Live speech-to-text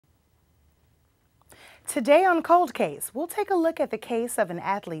Today on Cold Case, we'll take a look at the case of an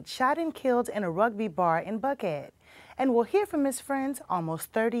athlete shot and killed in a rugby bar in Buckhead, and we'll hear from his friends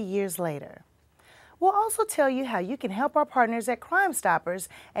almost 30 years later. We'll also tell you how you can help our partners at Crime Stoppers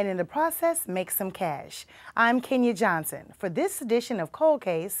and in the process make some cash. I'm Kenya Johnson for this edition of Cold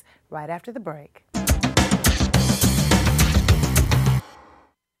Case right after the break.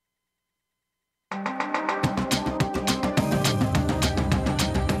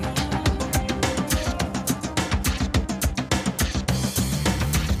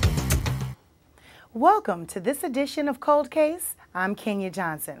 Welcome to this edition of Cold Case. I'm Kenya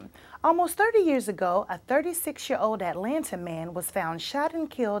Johnson. Almost 30 years ago, a 36-year-old Atlanta man was found shot and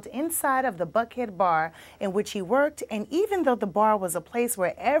killed inside of the Buckhead bar in which he worked, and even though the bar was a place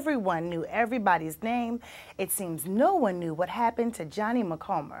where everyone knew everybody's name, it seems no one knew what happened to Johnny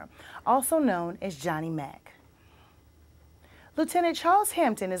McComber, also known as Johnny Mac. Lieutenant Charles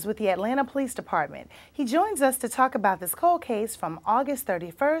Hampton is with the Atlanta Police Department. He joins us to talk about this cold case from August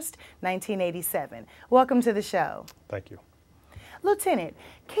 31st, 1987. Welcome to the show. Thank you. Lieutenant,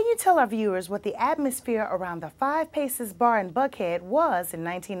 can you tell our viewers what the atmosphere around the Five Paces bar in Buckhead was in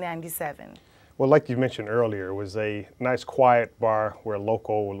 1997? Well, like you mentioned earlier, it was a nice quiet bar where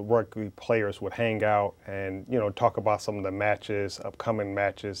local rugby players would hang out and, talk about some of the matches, upcoming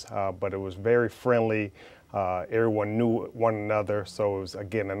matches, but it was very friendly. Everyone knew one another, so it was,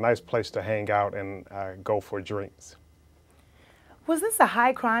 again, a nice place to hang out and go for drinks. Was this a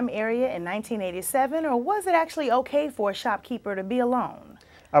high crime area in 1987, or was it actually okay for a shopkeeper to be alone?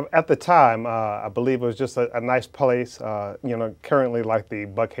 At the time, I believe it was just a nice place, currently like the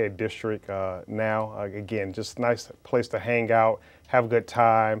Buckhead district now. Again, just a nice place to hang out, have a good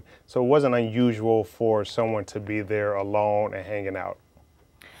time. So it wasn't unusual for someone to be there alone and hanging out.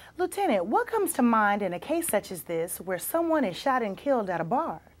 Lieutenant, what comes to mind in a case such as this where someone is shot and killed at a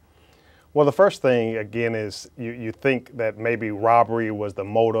bar? Well, the first thing, again, is you think that maybe robbery was the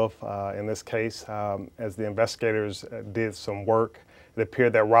motive in this case. As the investigators did some work, it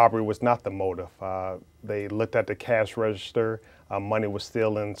appeared that robbery was not the motive. They looked at the cash register. Money was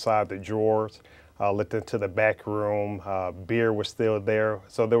still inside the drawers. Looked into the back room. Beer was still there.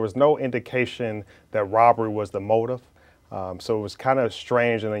 So there was no indication that robbery was the motive. So it was kind of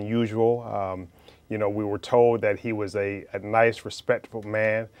strange and unusual. We were told that he was a nice, respectful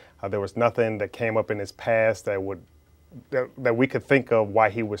man. There was nothing that came up in his past that we could think of why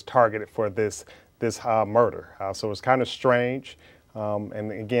he was targeted for this murder. So it was kind of strange.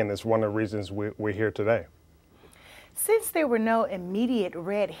 And again, it's one of the reasons we're here today. Since there were no immediate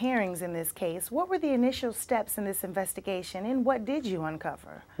red herrings in this case, what were the initial steps in this investigation and what did you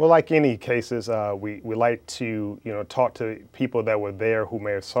uncover? Well, like any cases, we like to talk to people that were there who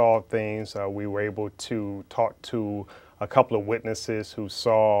may have saw things. We were able to talk to a couple of witnesses who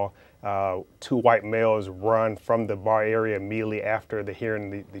saw two white males run from the bar area immediately after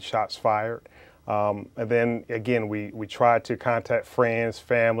hearing the shots fired. And then again, we tried to contact friends,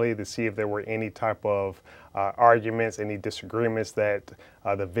 family to see if there were any type of arguments, any disagreements that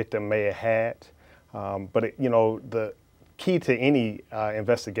the victim may have had. But the key to any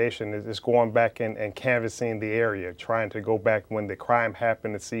investigation is going back and canvassing the area, trying to go back when the crime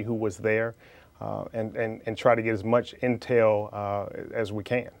happened to see who was there, and try to get as much intel as we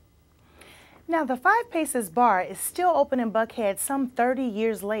can. Now, the Five Paces bar is still open in Buckhead some 30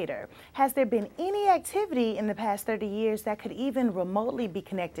 years later. Has there been any activity in the past 30 years that could even remotely be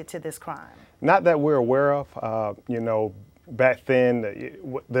connected to this crime? Not that we're aware of. Back then,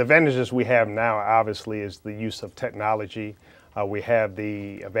 the advantages we have now, obviously, is the use of technology. We have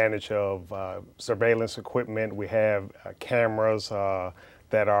the advantage of surveillance equipment. We have cameras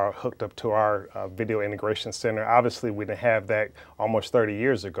that are hooked up to our video integration center. Obviously, we didn't have that almost 30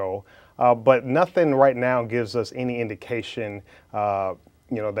 years ago. But nothing right now gives us any indication, that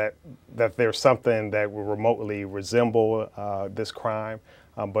there's something that will remotely resemble this crime.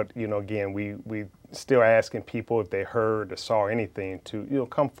 But again, we still asking people if they heard or saw anything to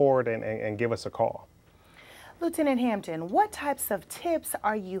come forward and give us a call. Lieutenant Hampton, what types of tips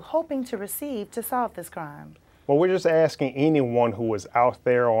are you hoping to receive to solve this crime? Well, we're just asking anyone who was out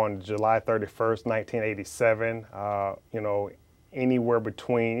there on July 31st, 1987, anywhere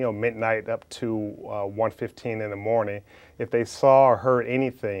between midnight up to 1:15 in the morning, if they saw or heard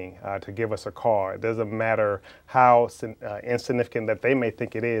anything, to give us a call. It doesn't matter how insignificant that they may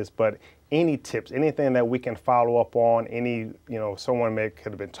think it is, but any tips, anything that we can follow up on, someone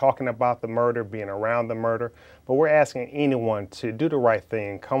could have been talking about the murder, being around the murder, but we're asking anyone to do the right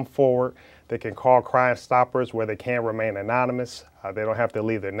thing, come forward. They can call Crime Stoppers where they can remain anonymous. They don't have to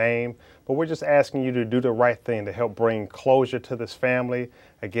leave their name. But we're just asking you to do the right thing to help bring closure to this family.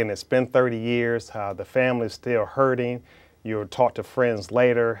 Again, it's been 30 years. The family is still hurting. You'll talk to friends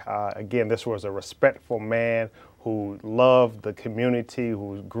later. Again, this was a respectful man who loved the community,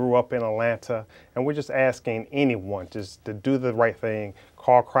 who grew up in Atlanta. And we're just asking anyone just to do the right thing.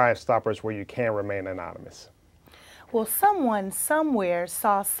 Call Crime Stoppers where you can remain anonymous. Well, someone somewhere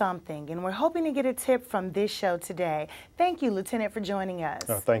saw something, and we're hoping to get a tip from this show today. Thank you, Lieutenant, for joining us.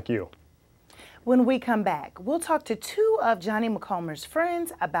 Thank you. When we come back, we'll talk to two of Johnny McComer's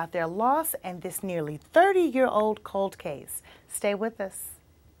friends about their loss and this nearly 30-year-old cold case. Stay with us.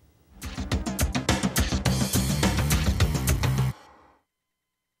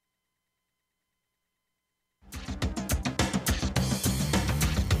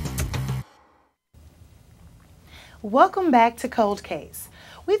 Welcome back to Cold Case.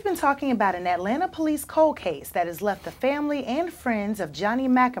 We've been talking about an Atlanta police cold case that has left the family and friends of Johnny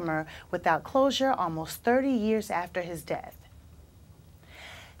McComer without closure almost 30 years after his death.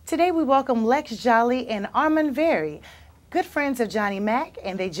 Today we welcome Lex Jolly and Armand Very, good friends of Johnny Mac,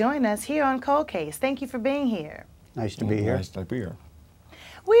 and they join us here on Cold Case. Thank you for being here. Nice to be here. Nice to be here.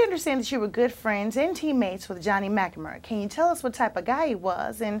 We understand that you were good friends and teammates with Johnny McComer. Can you tell us what type of guy he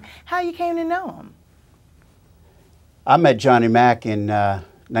was and how you came to know him? I met Johnny Mac in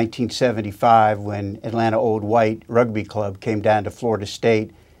 1975 when Atlanta Old White Rugby Club came down to Florida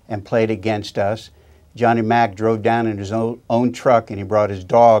State and played against us. Johnny Mac drove down in his own truck and he brought his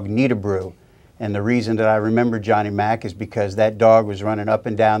dog, Needabrew. And the reason that I remember Johnny Mac is because that dog was running up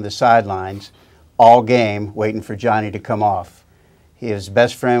and down the sidelines all game waiting for Johnny to come off. His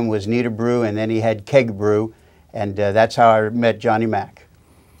best friend was Needabrew, and then he had Keg Brew, and that's how I met Johnny Mac.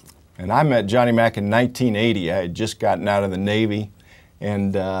 And I met Johnny Mac in 1980. I had just gotten out of the Navy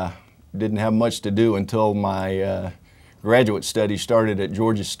and didn't have much to do until my graduate study started at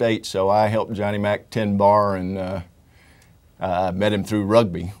Georgia State. So I helped Johnny Mac tend bar and met him through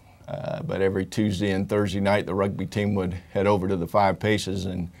rugby. But every Tuesday and Thursday night, the rugby team would head over to the Five Paces,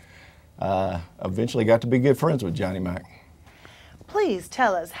 and eventually got to be good friends with Johnny Mac. Please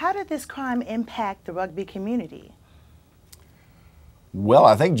tell us, how did this crime impact the rugby community? Well,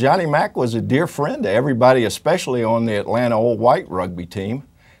 I think Johnny Mac was a dear friend to everybody, especially on the Atlanta Old White rugby team.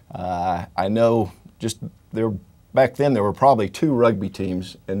 I know back then there were probably 2 rugby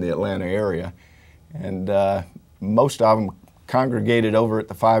teams in the Atlanta area, and most of them congregated over at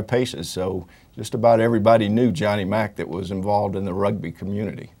the Five Paces, so just about everybody knew Johnny Mac that was involved in the rugby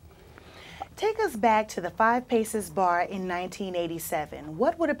community. Take us back to the Five Paces bar in 1987.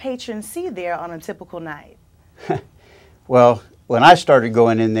 What would a patron see there on a typical night? Well, when I started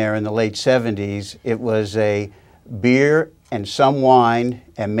going in there in the late 70s, it was a beer and some wine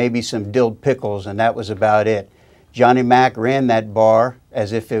and maybe some dilled pickles, and that was about it. Johnny Mac ran that bar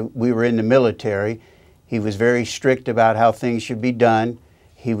as if we were in the military. He was very strict about how things should be done.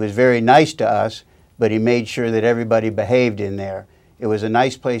 He was very nice to us, but he made sure that everybody behaved in there. It was a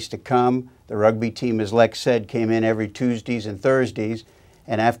nice place to come. The rugby team, as Lex said, came in every Tuesdays and Thursdays,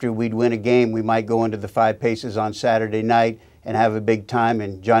 and after we'd win a game, we might go into the Five Paces on Saturday night and have a big time,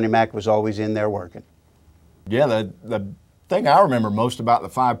 and Johnny Mac was always in there working. Yeah, the thing I remember most about the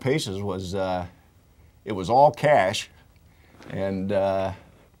Five Paces was it was all cash, and there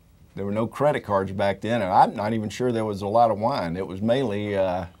were no credit cards back then, and I'm not even sure there was a lot of wine. It was mainly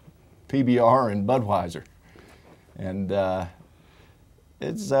PBR and Budweiser. And there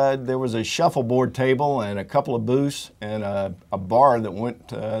was a shuffleboard table and a couple of booths and a bar that went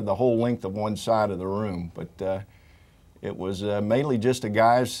the whole length of one side of the room. But it was mainly just a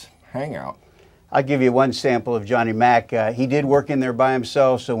guy's hangout. I'll give you one sample of Johnny Mac. He did work in there by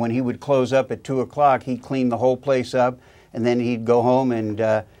himself, so when he would close up at 2 o'clock, he'd clean the whole place up, and then he'd go home and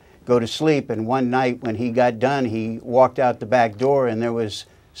go to sleep. And one night when he got done, he walked out the back door, and there was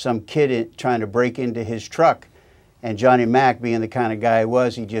some kid trying to break into his truck. And Johnny Mac, being the kind of guy he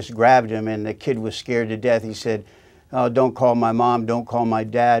was, he just grabbed him, and the kid was scared to death. He said, "Oh, don't call my mom, don't call my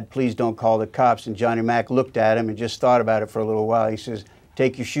dad, please don't call the cops." And Johnny Mac looked at him and just thought about it for a little while. He says,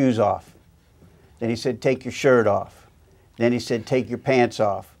 "Take your shoes off." Then he said, "Take your shirt off." Then he said, "Take your pants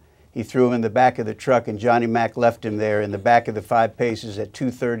off." He threw him in the back of the truck, and Johnny Mac left him there in the back of the Five Paces at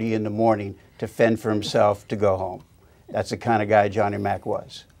 2:30 in the morning to fend for himself to go home. That's the kind of guy Johnny Mac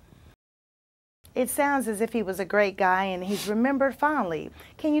was. It sounds as if he was a great guy and he's remembered fondly.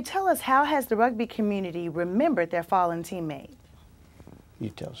 Can you tell us, how has the rugby community remembered their fallen teammate? You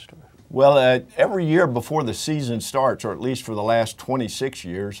tell the story. Well, every year before the season starts, or at least for the last 26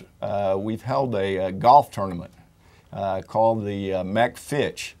 years, we've held a golf tournament called the Mac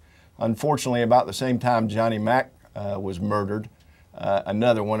Fitch. unfortunately, about the same time Johnny Mack was murdered,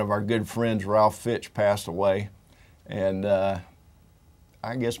 another one of our good friends, Ralph Fitch, passed away. And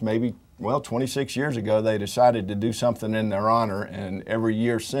I guess maybe, well, 26 years ago, they decided to do something in their honor, and every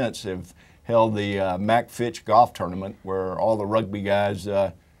year since have held the Mack Fitch Golf Tournament, where all the rugby guys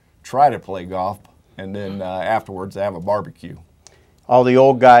try to play golf, and then afterwards they have a barbecue. All the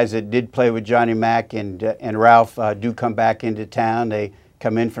old guys that did play with Johnny Mack and Ralph do come back into town. They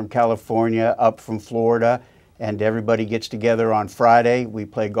come in from California, up from Florida, and everybody gets together on Friday. We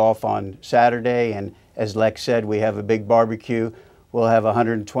play golf on Saturday, and as Lex said, we have a big barbecue. We'll have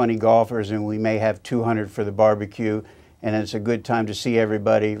 120 golfers, and we may have 200 for the barbecue, and it's a good time to see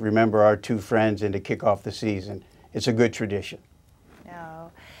everybody, remember our two friends, and to kick off the season. It's a good tradition. Oh,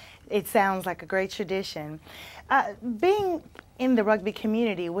 it sounds like a great tradition. Being in the rugby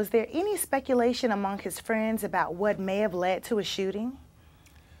community, was there any speculation among his friends about what may have led to a shooting?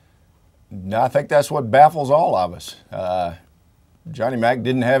 No, I think that's what baffles all of us. Johnny Mack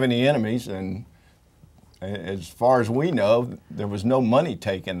didn't have any enemies, and as far as we know, there was no money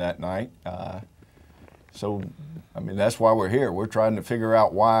taken that night. So, I mean, that's why we're here. We're trying to figure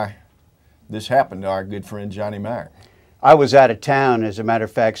out why this happened to our good friend Johnny Mack. I was out of town. As a matter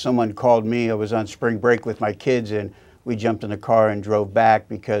of fact, someone called me. I was on spring break with my kids, and we jumped in the car and drove back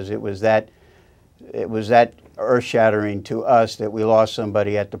because it was that earth-shattering to us that we lost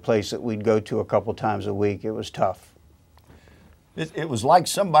somebody at the place that we'd go to a couple times a week. It was tough. It was like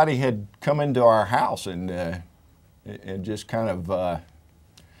somebody had come into our house and just kind of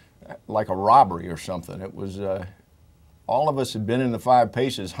like a robbery or something. It was all of us had been in the Five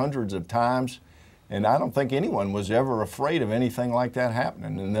Paces hundreds of times, and I don't think anyone was ever afraid of anything like that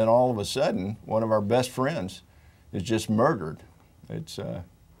happening. And then all of a sudden, one of our best friends is just murdered. It's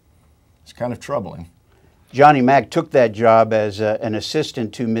kind of troubling. Johnny Mack took that job as an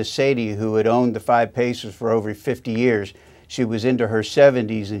assistant to Miss Sadie, who had owned the Five Paces for over 50 years. She was into her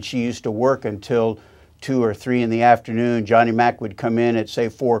 70s, and she used to work until 2 or 3 in the afternoon. Johnny Mack would come in at, say,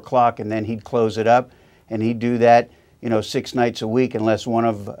 4 o'clock, and then he'd close it up, and he'd do that, 6 nights a week unless one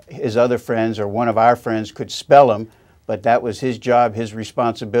of his other friends or one of our friends could spell him. But that was his job, his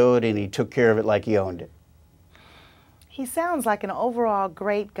responsibility, and he took care of it like he owned it. He sounds like an overall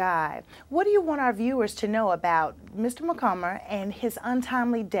great guy. What do you want our viewers to know about Mr. McComber and his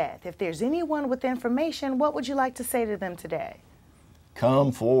untimely death? If there's anyone with information, what would you like to say to them today?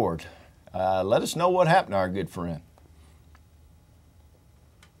 Come forward. Let us know what happened to our good friend.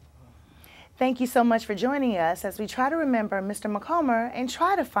 Thank you so much for joining us as we try to remember Mr. McComber and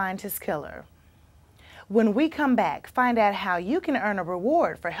try to find his killer. When we come back, find out how you can earn a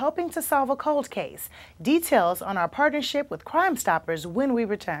reward for helping to solve a cold case. Details on our partnership with Crime Stoppers when we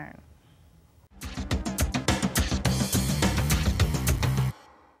return.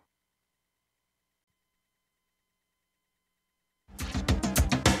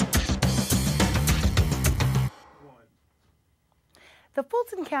 The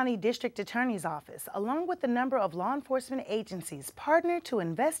Fulton County District Attorney's Office, along with a number of law enforcement agencies, partner to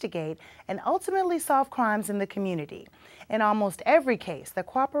investigate and ultimately solve crimes in the community. In almost every case, the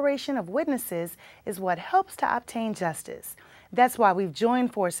cooperation of witnesses is what helps to obtain justice. That's why we've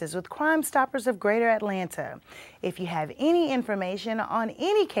joined forces with Crime Stoppers of Greater Atlanta. If you have any information on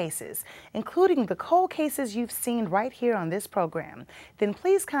any cases, including the cold cases you've seen right here on this program, then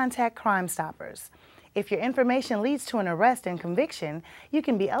please contact Crime Stoppers. If your information leads to an arrest and conviction, you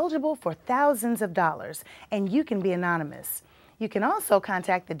can be eligible for thousands of dollars, and you can be anonymous. You can also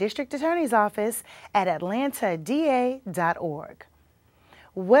contact the District Attorney's Office at atlantada.org.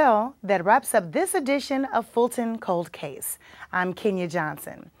 Well, that wraps up this edition of Fulton Cold Case. I'm Kenya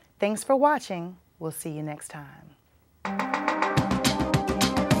Johnson. Thanks for watching. We'll see you next time.